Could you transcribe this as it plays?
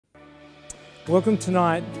Welcome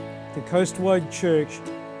tonight to CoastWIDE Church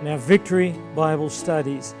and our Victory Bible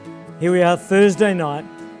Studies. Here we are Thursday night,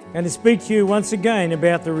 and to speak to you once again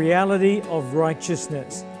about the reality of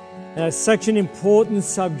righteousness. Now, it's such an important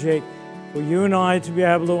subject for you and I to be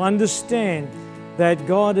able to understand that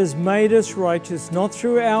God has made us righteous not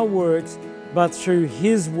through our works, but through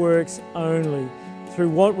His works only, through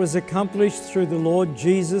what was accomplished through the Lord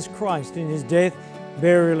Jesus Christ in His death,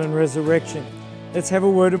 burial, and resurrection. Let's have a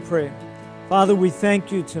word of prayer. Father, we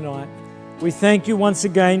thank you tonight. We thank you once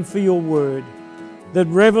again for your word, that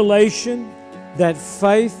revelation, that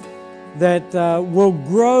faith, that will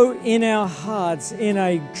grow in our hearts in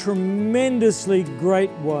a tremendously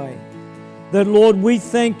great way. That, Lord, we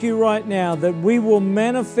thank you right now that we will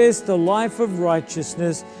manifest the life of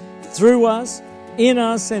righteousness through us, in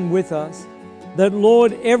us, and with us. That,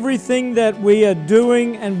 Lord, everything that we are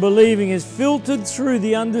doing and believing is filtered through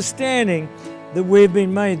the understanding that we've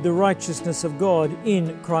been made the righteousness of God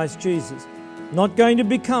in Christ Jesus. Not going to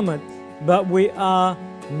become it, but we are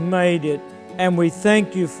made it, and we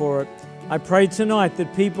thank you for it. I pray tonight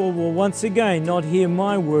that people will once again not hear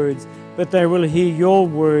my words, but they will hear your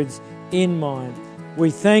words in mine.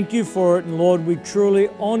 We thank you for it, and Lord, we truly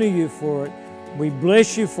honor you for it. We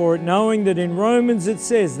bless you for it, knowing that in Romans it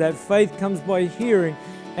says that faith comes by hearing,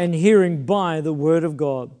 and hearing by the Word of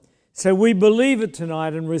God. So we believe it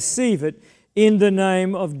tonight and receive it in the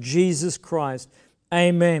name of Jesus Christ.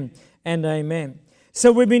 Amen and amen.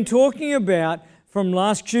 So we've been talking about, from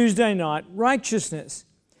last Tuesday night, righteousness.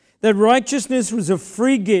 That righteousness was a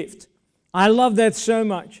free gift. I love that so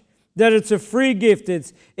much, that it's a free gift.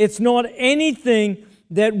 It's not anything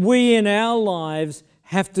that we in our lives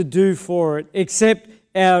have to do for it, except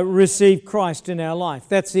receive Christ in our life.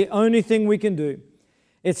 That's the only thing we can do.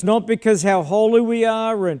 It's not because how holy we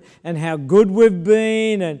are and how good we've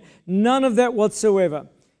been, and none of that whatsoever.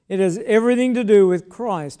 It has everything to do with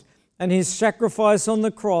Christ and His sacrifice on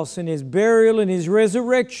the cross and His burial and His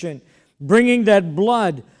resurrection, bringing that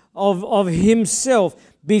blood of Himself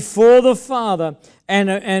before the Father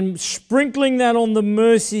and sprinkling that on the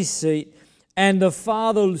mercy seat, and the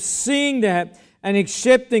Father seeing that and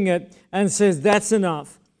accepting it and says, that's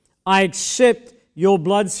enough. I accept your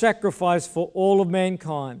blood sacrifice for all of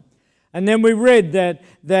mankind. And then we read that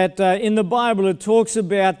in the Bible it talks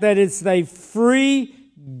about that it's a free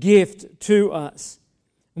gift to us.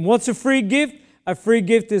 And what's a free gift? A free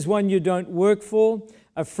gift is one you don't work for.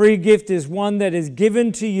 A free gift is one that is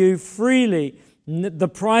given to you freely. The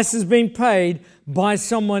price has been paid by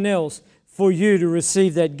someone else for you to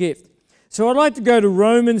receive that gift. So I'd like to go to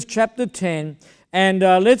Romans chapter 10, and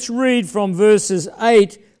let's read from verses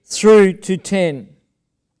 8 through to 10.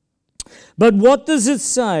 But what does it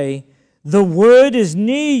say? The word is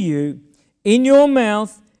near you, in your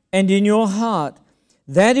mouth and in your heart.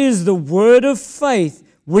 That is the word of faith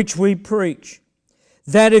which we preach.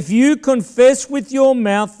 That if you confess with your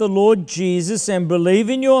mouth the Lord Jesus and believe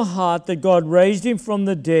in your heart that God raised Him from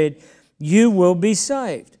the dead, you will be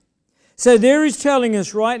saved. So there He's telling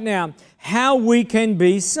us right now how we can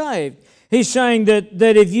be saved. He's saying that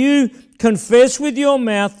if you confess with your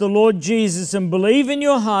mouth the Lord Jesus and believe in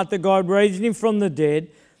your heart that God raised Him from the dead,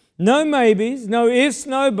 no maybes, no ifs,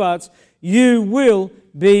 no buts, you will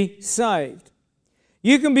be saved.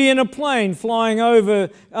 You can be in a plane flying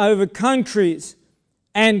over countries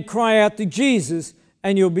and cry out to Jesus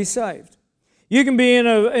and you'll be saved. You can be in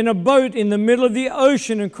a boat in the middle of the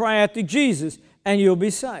ocean and cry out to Jesus and you'll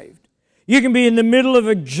be saved. You can be in the middle of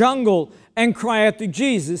a jungle and cry out to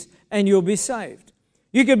Jesus and you'll be saved.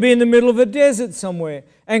 You could be in the middle of a desert somewhere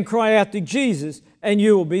and cry out to Jesus and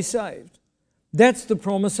you will be saved. That's the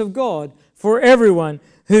promise of God for everyone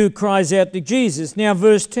who cries out to Jesus. Now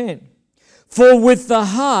verse 10. For with the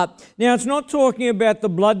heart, now it's not talking about the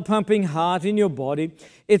blood pumping heart in your body.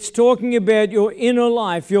 It's talking about your inner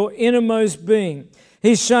life, your innermost being.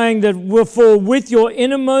 He's saying that for with your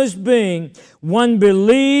innermost being, one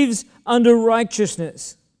believes unto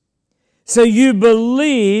righteousness. So you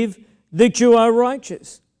believe that you are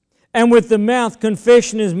righteous. And with the mouth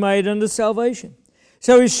confession is made unto salvation.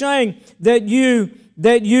 So he's saying that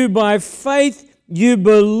you by faith, you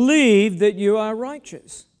believe that you are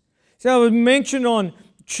righteous. So I mentioned on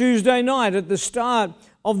Tuesday night at the start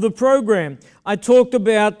of the program, I talked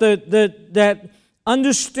about that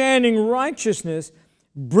understanding righteousness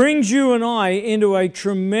brings you and I into a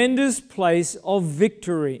tremendous place of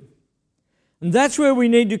victory. And that's where we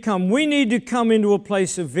need to come. We need to come into a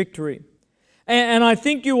place of victory. And I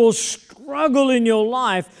think you will struggle in your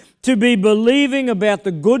life to be believing about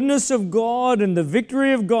the goodness of God and the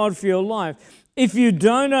victory of God for your life if you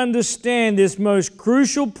don't understand this most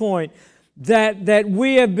crucial point, that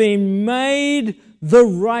we have been made the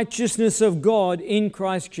righteousness of God in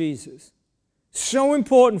Christ Jesus. So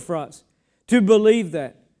important for us to believe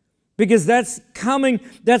that, because that's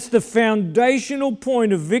the foundational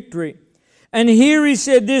point of victory. And here he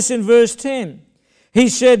said this in verse 10. He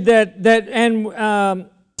said that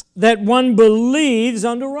one believes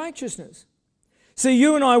unto righteousness. So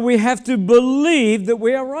you and I, we have to believe that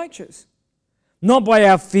we are righteous. Not by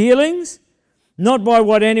our feelings, not by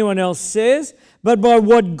what anyone else says, but by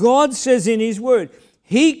what God says in His Word.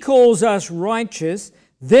 He calls us righteous,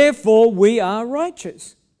 therefore we are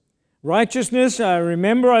righteous. Righteousness, I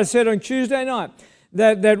remember I said on Tuesday night,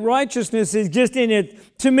 that righteousness is just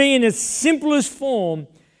to me in its simplest form,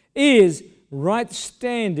 is right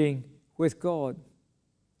standing with God.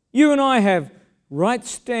 You and I have right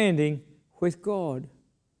standing with God.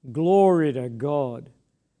 Glory to God.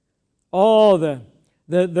 Oh,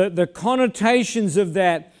 the connotations of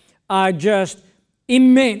that are just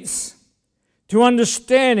immense to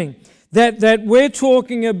understanding that we're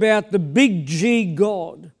talking about the big G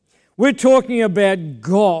God. We're talking about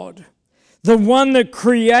God, the one that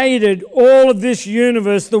created all of this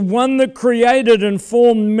universe, the one that created and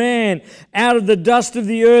formed man out of the dust of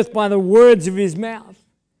the earth by the words of His mouth.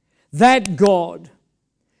 That God.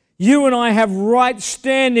 You and I have right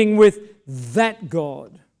standing with that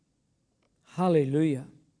God. Hallelujah.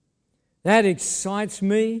 That excites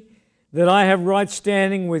me, that I have right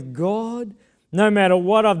standing with God. No matter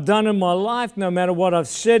what I've done in my life, no matter what I've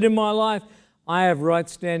said in my life, I have right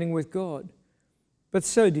standing with God. But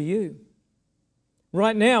so do you.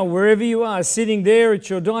 Right now, wherever you are, sitting there at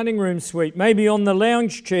your dining room suite, maybe on the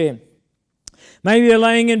lounge chair, maybe you're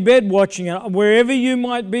laying in bed watching it, wherever you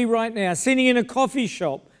might be right now, sitting in a coffee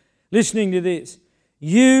shop, listening to this,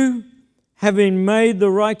 you have been made the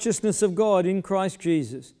righteousness of God in Christ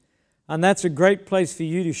Jesus. And that's a great place for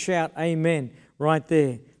you to shout amen right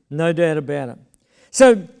there. No doubt about it.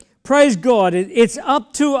 So, praise God. It's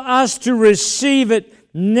up to us to receive it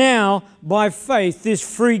now by faith, this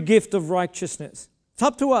free gift of righteousness. It's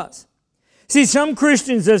up to us. See, some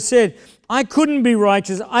Christians have said, I couldn't be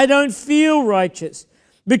righteous. I don't feel righteous.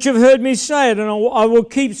 But you've heard me say it, and I will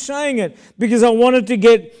keep saying it because I want it to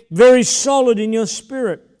get very solid in your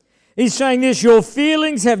spirit. He's saying this, your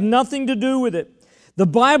feelings have nothing to do with it. The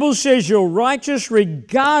Bible says you're righteous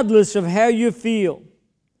regardless of how you feel.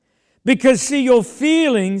 Because, see, your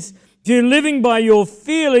feelings, if you're living by your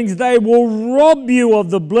feelings, they will rob you of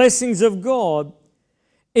the blessings of God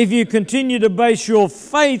if you continue to base your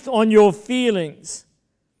faith on your feelings.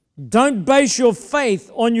 Don't base your faith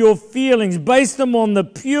on your feelings. Base them on the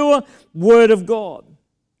pure Word of God.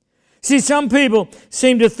 See, some people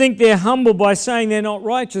seem to think they're humble by saying they're not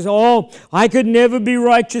righteous. Oh, I could never be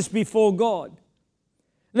righteous before God.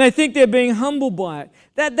 And they think they're being humble by it.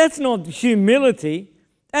 That's not humility.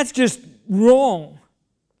 That's just wrong.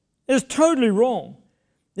 It's totally wrong.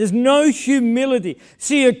 There's no humility.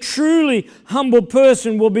 See, a truly humble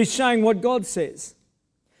person will be saying what God says.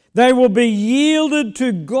 They will be yielded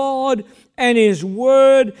to God and His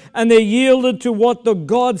Word, and they're yielded to what the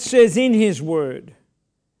God says in His Word.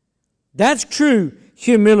 That's true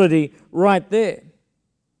humility right there.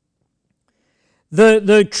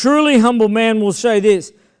 The truly humble man will say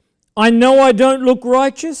this, I know I don't look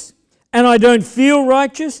righteous and I don't feel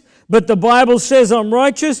righteous, but the Bible says I'm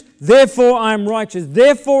righteous, therefore I'm righteous.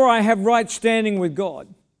 Therefore I have right standing with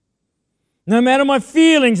God. No matter my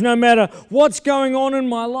feelings, no matter what's going on in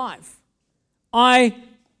my life, I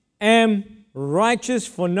am righteous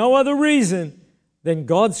for no other reason than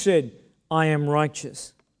God said I am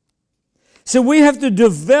righteous. So we have to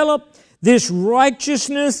develop this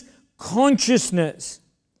righteousness consciousness,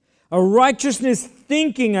 a righteousness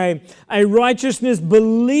thinking, a righteousness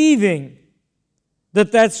believing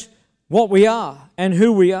that that's what we are and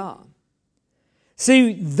who we are.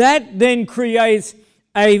 See, that then creates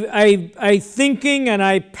a thinking and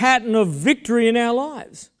a pattern of victory in our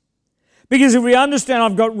lives. Because if we understand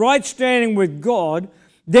I've got right standing with God,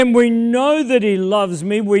 then we know that He loves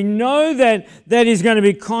me, we know that He's going to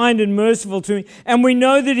be kind and merciful to me, and we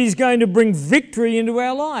know that He's going to bring victory into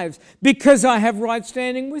our lives because I have right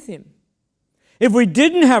standing with Him. If we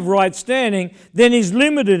didn't have right standing, then He's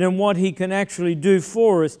limited in what He can actually do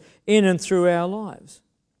for us in and through our lives.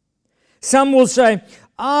 Some will say,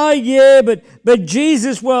 yeah, but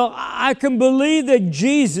Jesus, well, I can believe that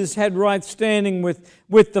Jesus had right standing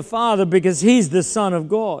with the Father because He's the Son of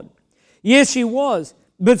God. Yes, He was,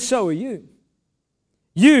 but so are you.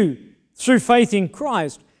 You, through faith in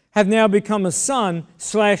Christ, have now become a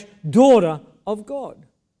son/daughter of God.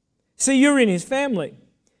 See, you're in His family.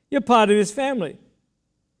 You're part of His family.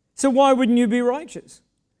 So why wouldn't you be righteous?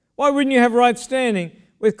 Why wouldn't you have right standing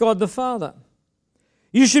with God the Father?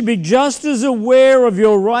 You should be just as aware of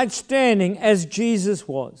your right standing as Jesus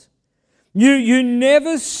was. You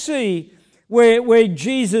never see where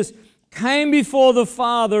Jesus came before the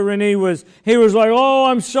Father and he was like, oh,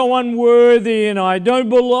 I'm so unworthy and I don't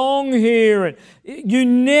belong here. And you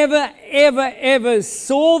never, ever, ever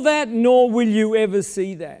saw that, nor will you ever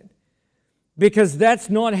see that. Because that's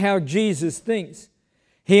not how Jesus thinks.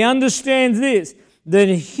 He understands this, that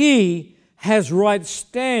he has right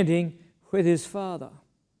standing with his Father.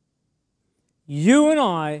 You and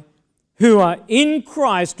I, who are in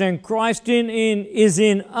Christ and Christ is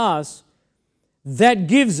in us, that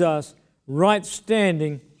gives us right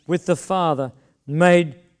standing with the Father,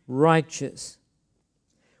 made righteous.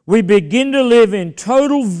 We begin to live in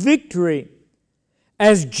total victory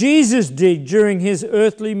as Jesus did during his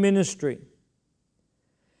earthly ministry.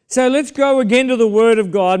 So let's go again to the Word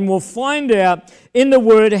of God and we'll find out in the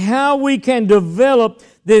Word how we can develop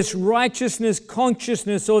this righteousness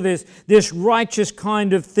consciousness or this righteous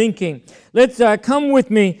kind of thinking. Let's come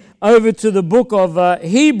with me over to the book of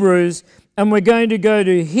Hebrews, and we're going to go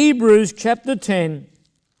to Hebrews chapter 10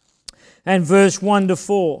 and verse 1 to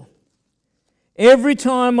 4. Every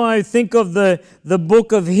time I think of the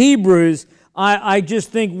book of Hebrews, I just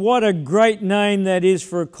think what a great name that is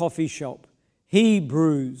for a coffee shop.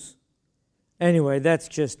 Hebrews. Anyway, that's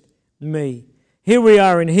just me. Here we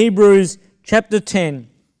are in Hebrews chapter 10,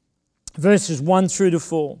 verses 1 through to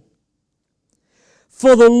 4.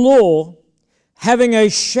 For the law, having a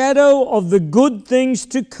shadow of the good things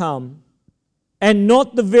to come, and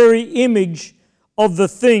not the very image of the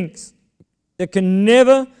things that can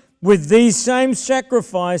never, with these same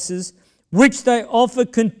sacrifices, which they offer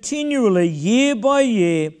continually year by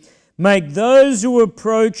year, make those who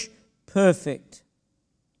approach perfect.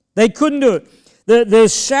 They couldn't do it. The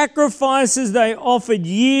sacrifices they offered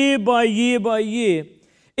year by year by year,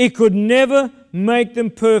 it could never make them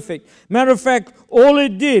perfect. Matter of fact, all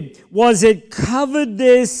it did was it covered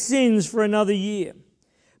their sins for another year.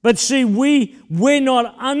 But see, we're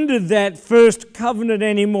not under that first covenant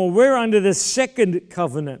anymore. We're under the second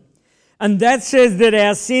covenant. And that says that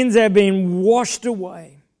our sins have been washed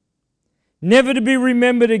away, never to be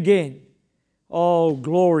remembered again. Oh,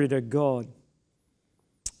 glory to God.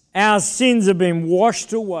 Our sins have been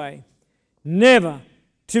washed away, never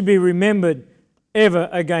to be remembered ever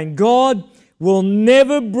again. God will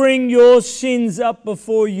never bring your sins up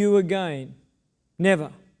before you again.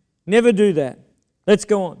 Never. Never do that. Let's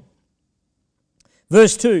go on.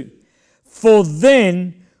 Verse 2. For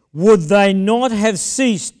then would they not have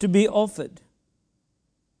ceased to be offered.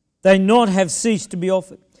 They not have ceased to be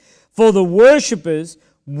offered. For the worshippers,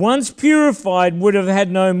 once purified, would have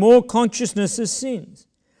had no more consciousness of sins.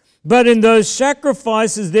 But in those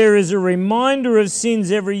sacrifices there is a reminder of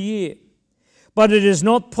sins every year. But it is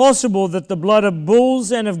not possible that the blood of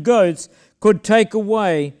bulls and of goats could take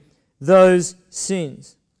away those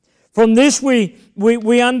sins. From this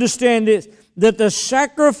we understand this, that the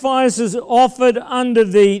sacrifices offered under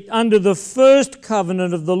the first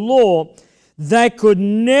covenant of the law, they could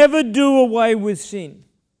never do away with sin.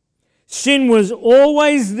 Sin was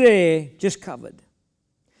always there, just covered.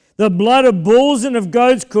 The blood of bulls and of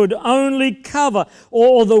goats could only cover,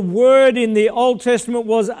 or the word in the Old Testament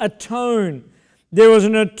was atone. There was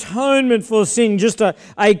an atonement for sin, just a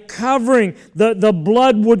covering. The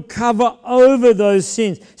blood would cover over those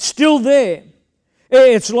sins. Still there.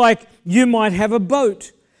 It's like you might have a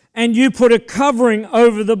boat and you put a covering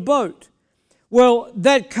over the boat. Well,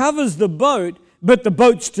 that covers the boat, but the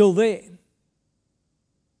boat's still there.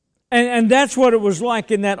 And that's what it was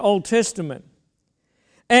like in that Old Testament.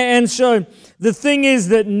 And so the thing is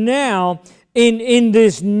that now, in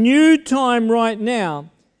this new time right now,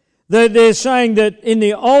 they're saying that in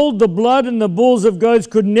the old, the blood and the bulls of goats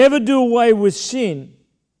could never do away with sin.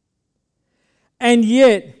 And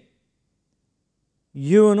yet,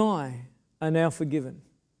 you and I are now forgiven.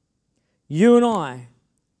 You and I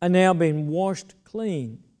are now being washed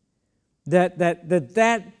clean.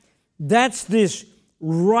 That's this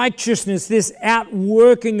righteousness, this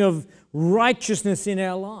outworking of righteousness in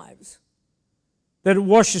our lives. That it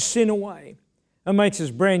washes sin away and makes us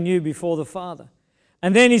brand new before the Father.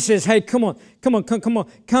 And then he says, hey, come in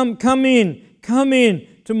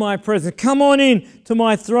to my presence. Come on in to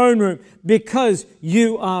my throne room because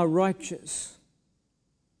you are righteous.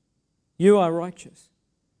 You are righteous.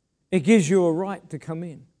 It gives you a right to come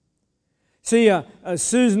in. See,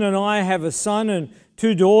 Susan and I have a son and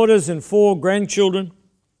 2 daughters and 4 grandchildren.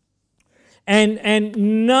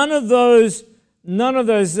 And none of those none of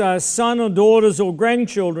those son or daughters or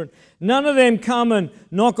grandchildren, none of them come and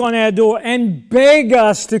knock on our door and beg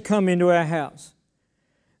us to come into our house.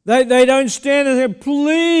 They don't stand and say,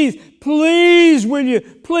 please will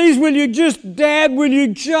you just, Dad, will you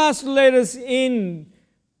just let us in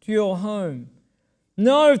to your home?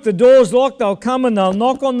 No, if the door's locked, they'll come and they'll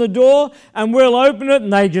knock on the door and we'll open it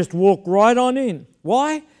and they just walk right on in.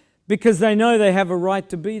 Why? Because they know they have a right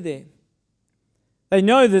to be there. They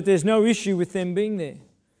know that there's no issue with them being there.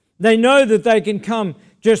 They know that they can come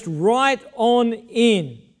just right on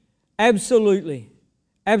in. Absolutely.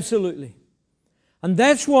 Absolutely. And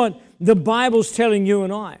that's what the Bible's telling you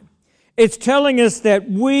and I. It's telling us that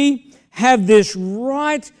we have this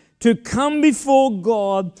right to come before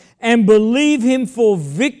God and believe Him for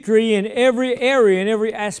victory in every area, in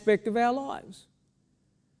every aspect of our lives.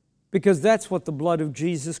 Because that's what the blood of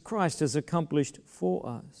Jesus Christ has accomplished for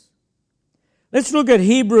us. Let's look at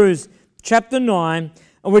Hebrews chapter 9,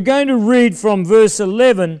 and we're going to read from verse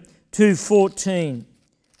 11 to 14.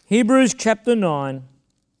 Hebrews chapter 9.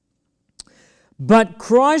 But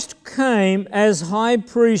Christ came as high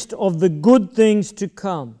priest of the good things to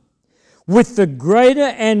come, with the greater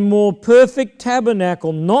and more perfect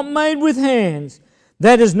tabernacle, not made with hands,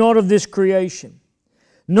 that is not of this creation,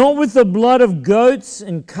 not with the blood of goats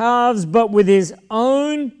and calves, but with His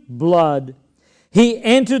own blood. He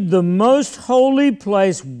entered the most holy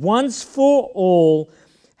place once for all,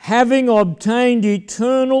 having obtained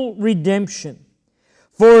eternal redemption.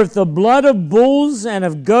 For if the blood of bulls and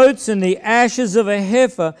of goats and the ashes of a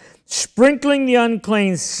heifer, sprinkling the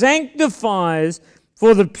unclean, sanctifies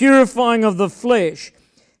for the purifying of the flesh,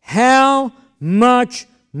 how much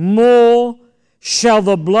more shall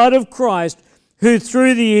the blood of Christ, who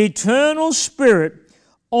through the eternal Spirit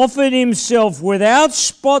offered Himself without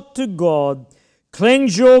spot to God,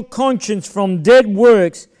 cleanse your conscience from dead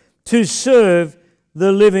works to serve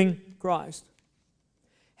the living Christ?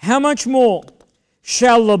 How much more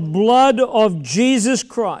shall the blood of Jesus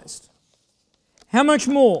Christ, how much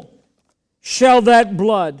more shall that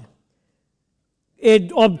blood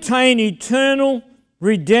obtain eternal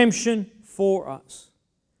redemption for us?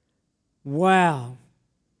 Wow.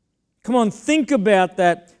 Come on, think about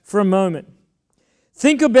that for a moment.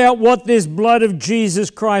 Think about what this blood of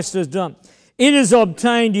Jesus Christ has done. It has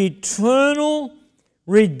obtained eternal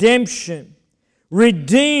redemption,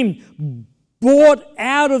 redeemed, brought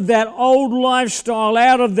out of that old lifestyle,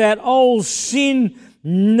 out of that old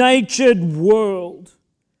sin-natured world,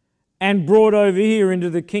 and brought over here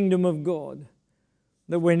into the kingdom of God.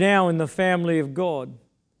 That we're now in the family of God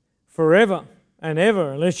forever and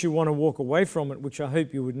ever, unless you want to walk away from it, which I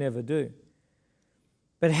hope you would never do.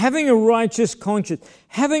 But having a righteous conscience,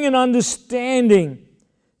 having an understanding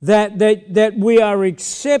that we are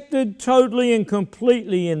accepted totally and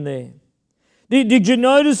completely in there. Did you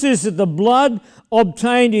notice this? That the blood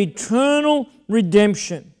obtained eternal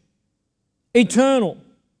redemption. Eternal.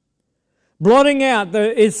 Blotting out,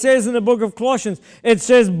 it says in the book of Colossians, it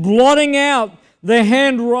says blotting out the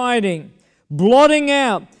handwriting. Blotting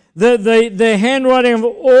out the handwriting of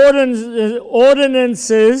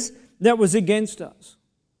ordinances that was against us.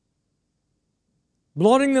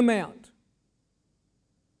 Blotting them out.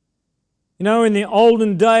 You know, in the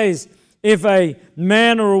olden days, if a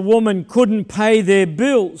man or a woman couldn't pay their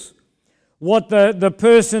bills, what the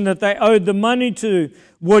person that they owed the money to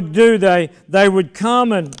would do, they would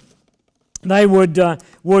come and they would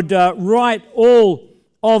write all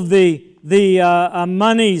of the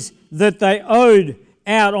monies that they owed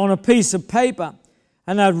out on a piece of paper,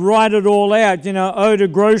 and they'd write it all out. You know, owed a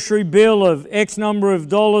grocery bill of X number of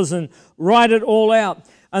dollars, and write it all out.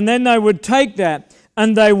 And then they would take that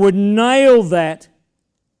and they would nail that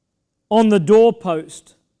on the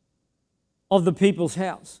doorpost of the people's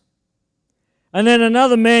house. And then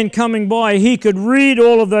another man coming by, he could read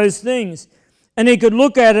all of those things, and he could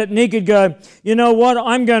look at it and he could go, you know what,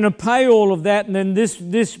 I'm going to pay all of that, and then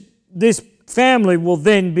this family will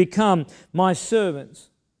then become my servants.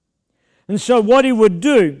 And so what he would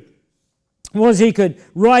do was he could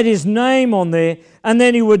write his name on there, and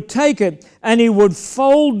then he would take it and he would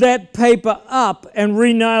fold that paper up and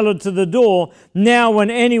re-nail it to the door. Now when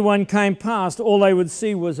anyone came past, all they would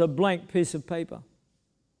see was a blank piece of paper.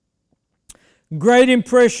 Great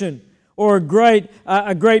impression, or a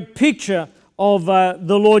great picture of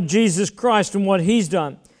the Lord Jesus Christ and what He's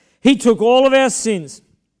done. He took all of our sins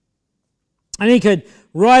and He could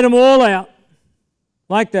write them all out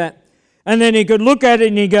like that. And then He could look at it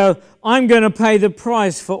and He'd go, I'm going to pay the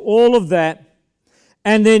price for all of that.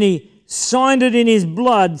 And then He signed it in His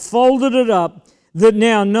blood, folded it up, that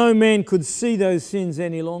now no man could see those sins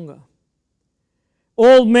any longer.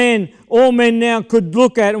 all men now could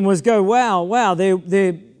look at and was go, wow,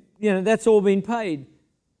 that's all been paid.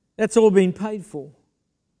 That's all been paid for.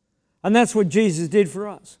 And that's what Jesus did for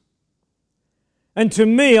us. And to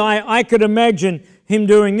me, I could imagine him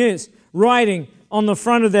doing this, writing on the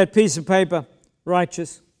front of that piece of paper,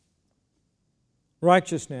 righteous.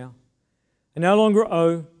 Righteous now. They no longer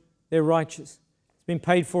owe, they're righteous. It's been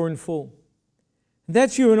paid for in full.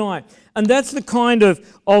 That's you and I. And that's the kind of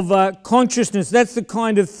consciousness, that's the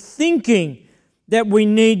kind of thinking that we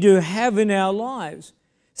need to have in our lives,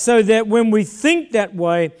 so that when we think that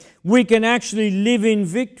way, we can actually live in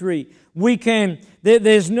victory. We can,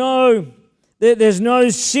 there's no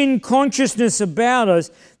sin consciousness about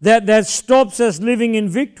us that stops us living in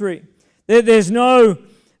victory. There's no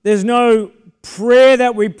prayer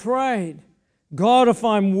that we prayed. God, if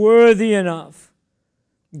I'm worthy enough.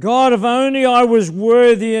 God, if only I was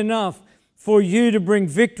worthy enough for you to bring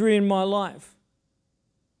victory in my life.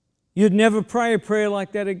 You'd never pray a prayer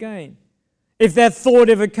like that again. If that thought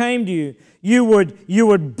ever came to you, you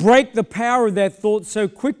would break the power of that thought so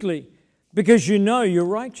quickly because you know you're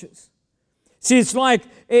righteous. See, it's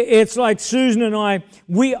like Susan and I,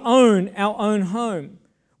 we own our own home.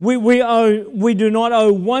 We do not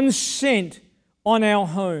owe 1 cent on our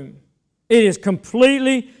home. It is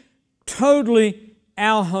completely, totally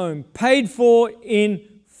our home, paid for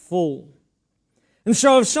in full. And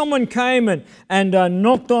so if someone came and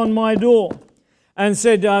knocked on my door and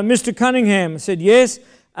said, Mr. Cunningham, I said, yes,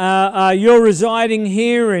 you're residing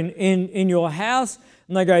here in your house?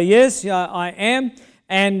 And they go, yes, I am.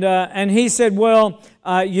 And he said, well,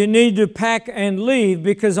 you need to pack and leave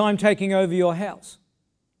because I'm taking over your house.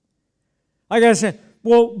 I said,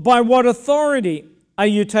 well, by what authority are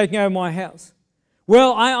you taking over my house?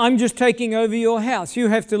 Well, I'm just taking over your house. You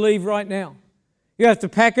have to leave right now. You have to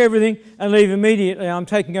pack everything and leave immediately. I'm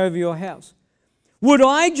taking over your house. Would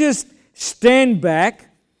I just stand back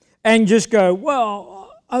and just go,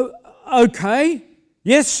 well, okay,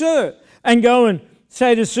 yes, sir, and go and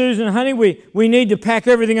say to Susan, honey, we need to pack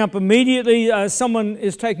everything up immediately. Someone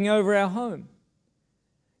is taking over our home.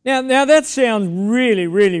 Now that sounds really,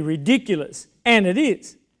 really ridiculous, and it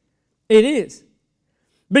is. It is.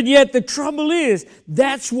 But yet the trouble is,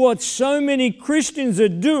 that's what so many Christians are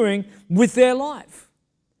doing with their life.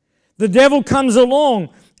 The devil comes along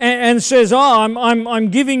and says, I'm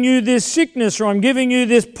giving you this sickness, or I'm giving you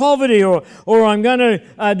this poverty, or I'm going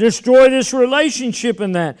to destroy this relationship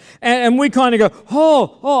and that. And we kind of go,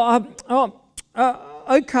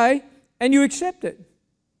 okay, and you accept it.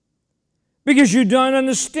 Because you don't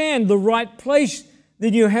understand the right place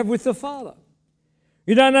that you have with the Father.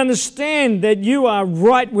 You don't understand that you are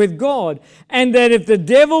right with God, and that if the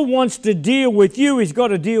devil wants to deal with you, he's got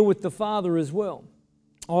to deal with the Father as well.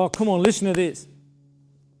 Oh, come on, listen to this.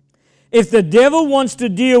 If the devil wants to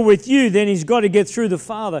deal with you, then he's got to get through the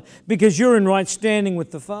Father, because you're in right standing with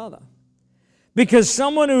the Father. Because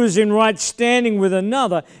someone who is in right standing with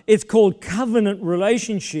another, it's called covenant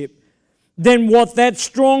relationship. Then what that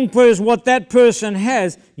strong person, what that person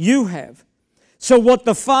has, you have. So what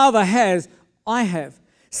the Father has, I have.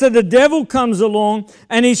 So the devil comes along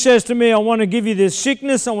and he says to me, I want to give you this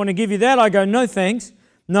sickness, I want to give you that. I go, no thanks.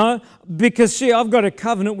 No, because see, I've got a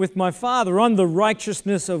covenant with my Father. I'm the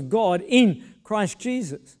righteousness of God in Christ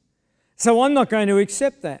Jesus. So I'm not going to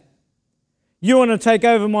accept that. You want to take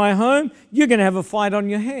over my home? You're going to have a fight on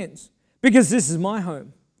your hands, because this is my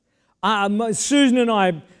home. Susan and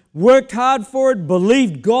I worked hard for it,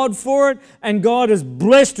 believed God for it, and God has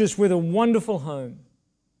blessed us with a wonderful home.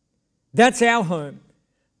 That's our home.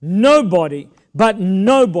 Nobody, but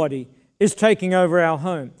nobody is taking over our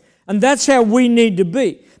home. And that's how we need to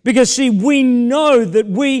be. Because see, we know that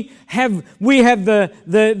we have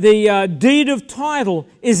the deed of title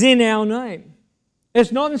is in our name.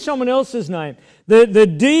 It's not in someone else's name. The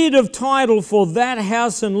deed of title for that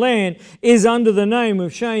house and land is under the name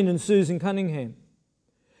of Shayne and Susan Cunningham.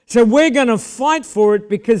 So we're going to fight for it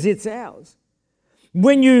because it's ours.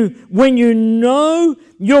 When you know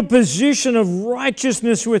your position of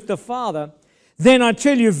righteousness with the Father, then I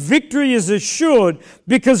tell you, victory is assured,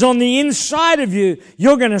 because on the inside of you,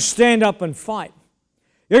 you're going to stand up and fight.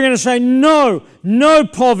 You're going to say, no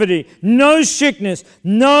poverty, no sickness,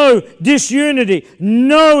 no disunity,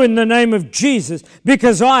 no in the name of Jesus,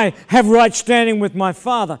 because I have right standing with my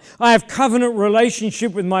Father. I have covenant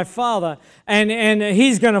relationship with my Father, and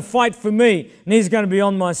He's going to fight for me, and He's going to be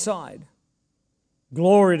on my side.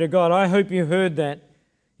 Glory to God. I hope you heard that.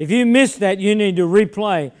 If you missed that, you need to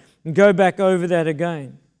replay and go back over that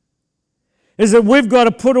again. Is that we've got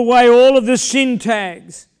to put away all of the sin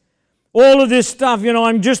tags, all of this stuff.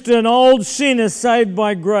 I'm just an old sinner saved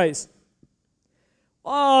by grace.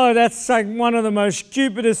 Oh, that's like one of the most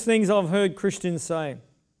stupidest things I've heard Christians say.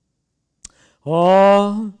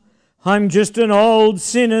 Oh, I'm just an old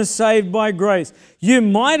sinner saved by grace. You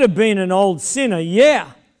might have been an old sinner,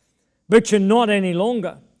 yeah, but you're not any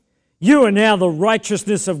longer. You are now the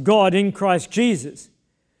righteousness of God in Christ Jesus.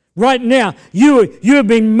 Right now, you have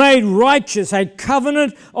been made righteous, a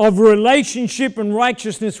covenant of relationship and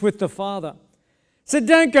righteousness with the Father. So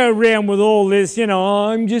don't go around with all this, oh,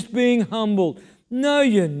 I'm just being humbled. No,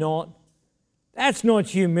 you're not. That's not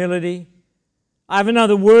humility. I have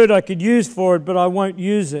another word I could use for it, but I won't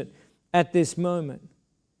use it at this moment.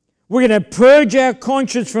 We're going to purge our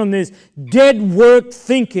conscience from this dead work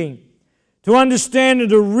thinking to understand and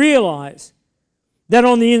to realize that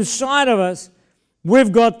on the inside of us,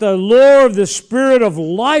 we've got the law of the Spirit of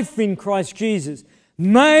life in Christ Jesus,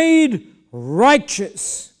 made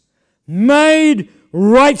righteous, made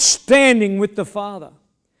right standing with the Father.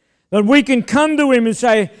 That we can come to Him and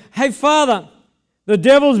say, hey, Father, the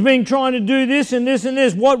devil's been trying to do this and this and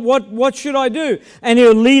this. What should I do? And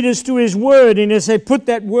He'll lead us to His Word, and He'll say, put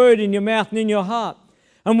that Word in your mouth and in your heart.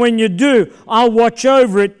 And when you do, I'll watch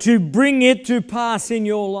over it to bring it to pass in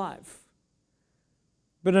your life.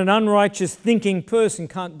 But an unrighteous thinking person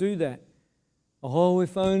can't do that. Oh,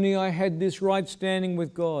 if only I had this right standing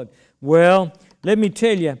with God. Well, let me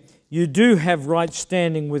tell you, you do have right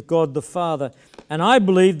standing with God the Father. And I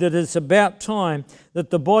believe that it's about time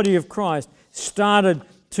that the body of Christ started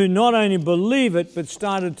to not only believe it, but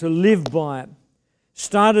started to live by it.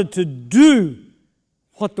 Started to do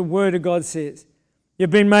what the Word of God says. You've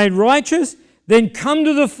been made righteous, then come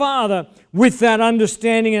to the Father with that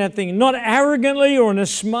understanding and that thing. Not arrogantly or in a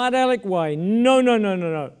smart aleck way.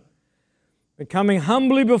 No. But coming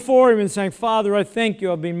humbly before Him and saying, Father, I thank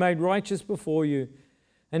You, I've been made righteous before You.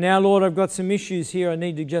 And now, Lord, I've got some issues here I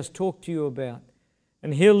need to just talk to You about.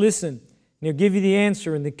 And He'll listen, and He'll give you the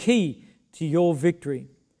answer and the key to your victory.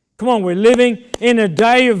 Come on, we're living in a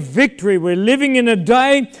day of victory. We're living in a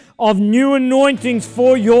day of new anointings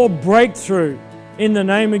for your breakthrough in the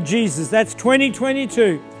name of Jesus. That's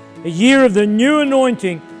 2022, a year of the new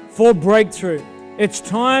anointing for breakthrough. It's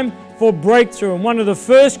time for breakthrough. And one of the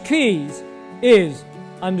first keys is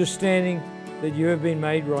understanding that you have been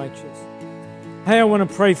made righteous. Hey, I want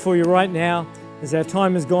to pray for you right now as our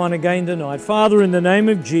time has gone again tonight. Father, in the name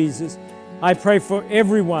of Jesus, I pray for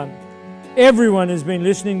everyone who's been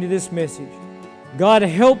listening to this message. God,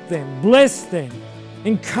 help them, bless them,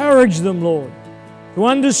 encourage them, Lord, to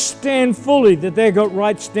understand fully that they've got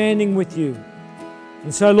right standing with You.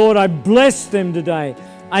 And so, Lord, I bless them today.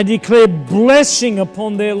 I declare blessing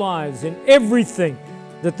upon their lives in everything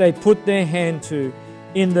that they put their hand to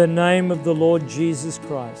in the name of the Lord Jesus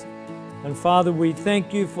Christ. And Father, we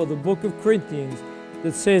thank You for the book of Corinthians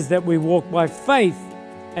that says that we walk by faith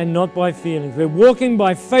and not by feelings. We're walking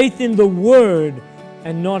by faith in the Word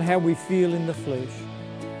and not how we feel in the flesh.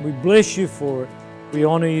 We bless You for it. We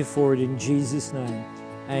honor You for it in Jesus' name.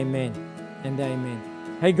 Amen and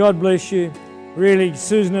amen. Hey, God bless you. Really,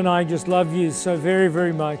 Susan and I just love you so very,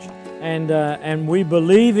 very much. And we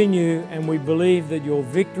believe in you, and we believe that your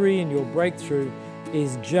victory and your breakthrough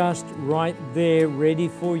is just right there ready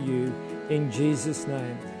for you in Jesus'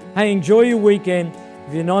 name. Hey, enjoy your weekend.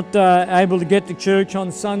 If you're not able to get to church on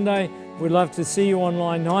Sunday, we'd love to see you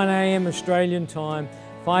online, 9 a.m. Australian time,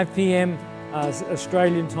 5 p.m.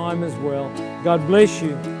 Australian time as well. God bless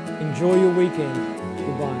you. Enjoy your weekend.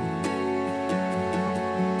 Goodbye.